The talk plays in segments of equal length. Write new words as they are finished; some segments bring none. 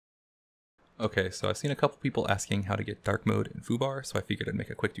Okay, so I've seen a couple people asking how to get dark mode in Foobar, so I figured I'd make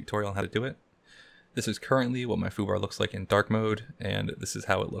a quick tutorial on how to do it. This is currently what my Foobar looks like in dark mode, and this is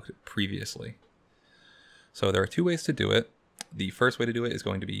how it looked previously. So there are two ways to do it. The first way to do it is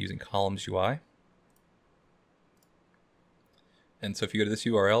going to be using Columns UI. And so if you go to this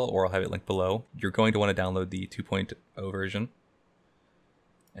URL, or I'll have it linked below, you're going to want to download the 2.0 version.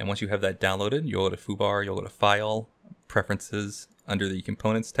 And once you have that downloaded, you'll go to Foobar, you'll go to File, Preferences. Under the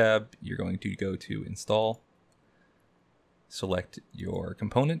Components tab, you're going to go to Install, select your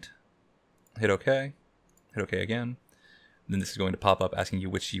component, hit OK again. Then this is going to pop up asking you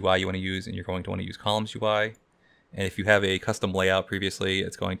which UI you want to use, and you're going to want to use Columns UI. And if you have a custom layout previously,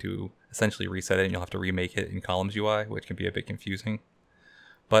 it's going to essentially reset it, and you'll have to remake it in Columns UI, which can be a bit confusing.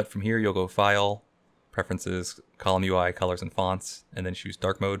 But from here, you'll go File, Preferences, Column UI, Colors and Fonts, and then choose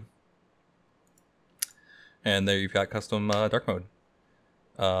Dark Mode. And there you've got custom dark mode.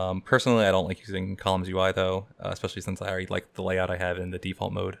 Personally, I don't like using Columns UI though, especially since I already like the layout I have in the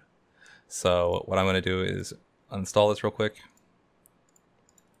default mode. So what I'm going to do is uninstall this real quick,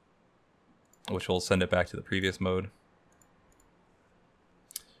 which will send it back to the previous mode.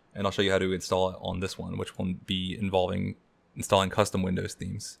 And I'll show you how to install it on this one, which will be involving installing custom Windows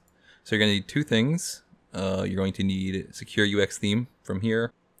themes. So you're going to need two things. You're going to need Secure UX Theme from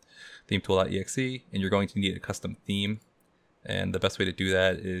here, themetool.exe, and you're going to need a custom theme. And the best way to do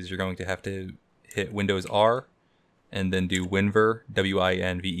that is you're going to have to hit Windows R and then do WinVer,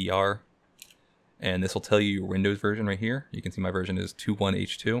 W-I-N-V-E-R. And this will tell you your Windows version right here. You can see my version is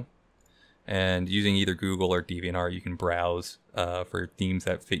 21H2. And using either Google or DeviantArt, you can browse for themes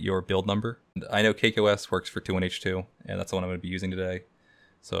that fit your build number. And I know CakeOS works for 21H2, and that's the one I'm going to be using today.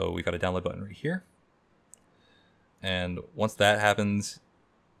 So we've got a download button right here. And once that happens,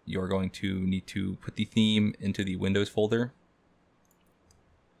 you're going to need to put the theme into the Windows folder,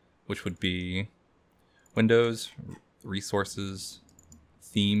 which would be Windows, Resources,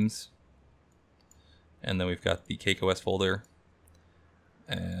 Themes, and then we've got the CakeOS folder.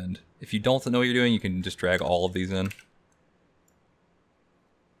 And if you don't know what you're doing, you can just drag all of these in.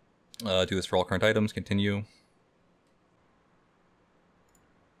 Do this for all current items, continue.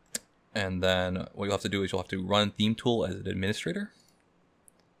 And then what you'll have to do is you'll have to run ThemeTool as an administrator.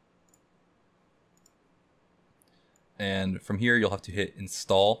 And from here, you'll have to hit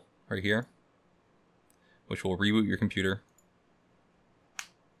install right here, which will reboot your computer.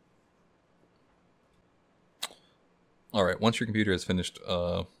 All right, once your computer has finished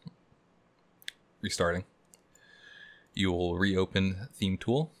restarting, you will reopen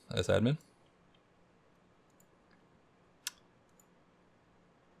ThemeTool as admin.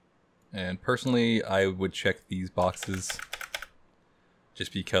 And personally, I would check these boxes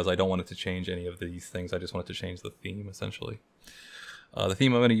just because I don't want it to change any of these things. I just want it to change the theme, essentially. The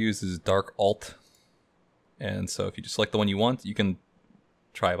theme I'm going to use is Dark Alt. And so if you just select the one you want, you can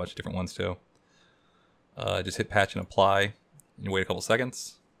try a bunch of different ones too. Just hit Patch and Apply, and wait a couple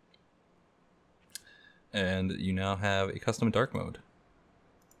seconds. And you now have a custom dark mode.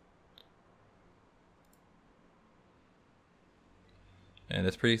 And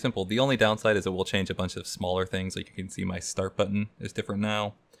it's pretty simple. The only downside is it will change a bunch of smaller things. Like you can see my start button is different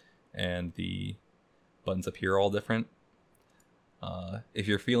now, and the buttons up here are all different. If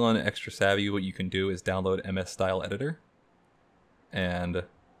you're feeling extra savvy, what you can do is download MS Style Editor, and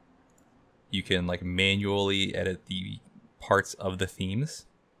you can like manually edit the parts of the themes.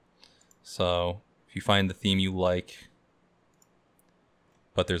 So if you find the theme you like,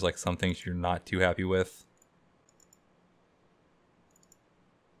 but there's like some things you're not too happy with,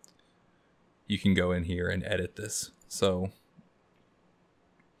 you can go in here and edit this. So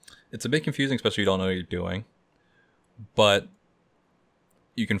it's a bit confusing, especially if you don't know what you're doing, but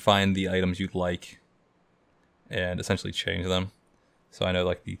you can find the items you'd like and essentially change them. So I know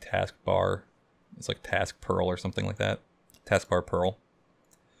like the taskbar, it's like task Perl or something like that. Taskbar Perl.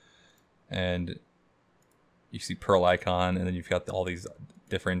 And you see Perl icon, and then you've got all these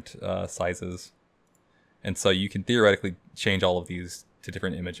different sizes. And so you can theoretically change all of these to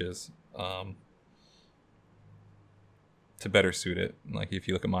different images to better suit it. Like if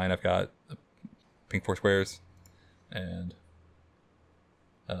you look at mine, I've got pink four squares and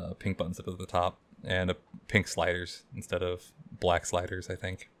pink buttons up at the top, and pink sliders instead of black sliders, I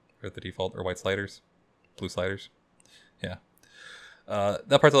think, or the default, or white sliders, blue sliders. Yeah.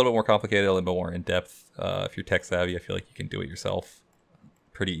 That part's a little bit more complicated, a little bit more in depth. If you're tech savvy, I feel like you can do it yourself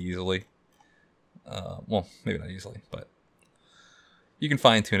pretty easily. Well, maybe not easily, but you can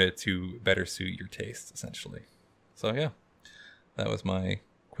fine tune it to better suit your taste, essentially. So yeah, that was my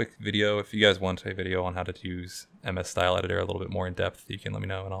quick video. If you guys want a video on how to use MS Style Editor a little bit more in depth, you can let me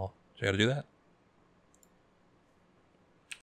know and I'll So I got to do that.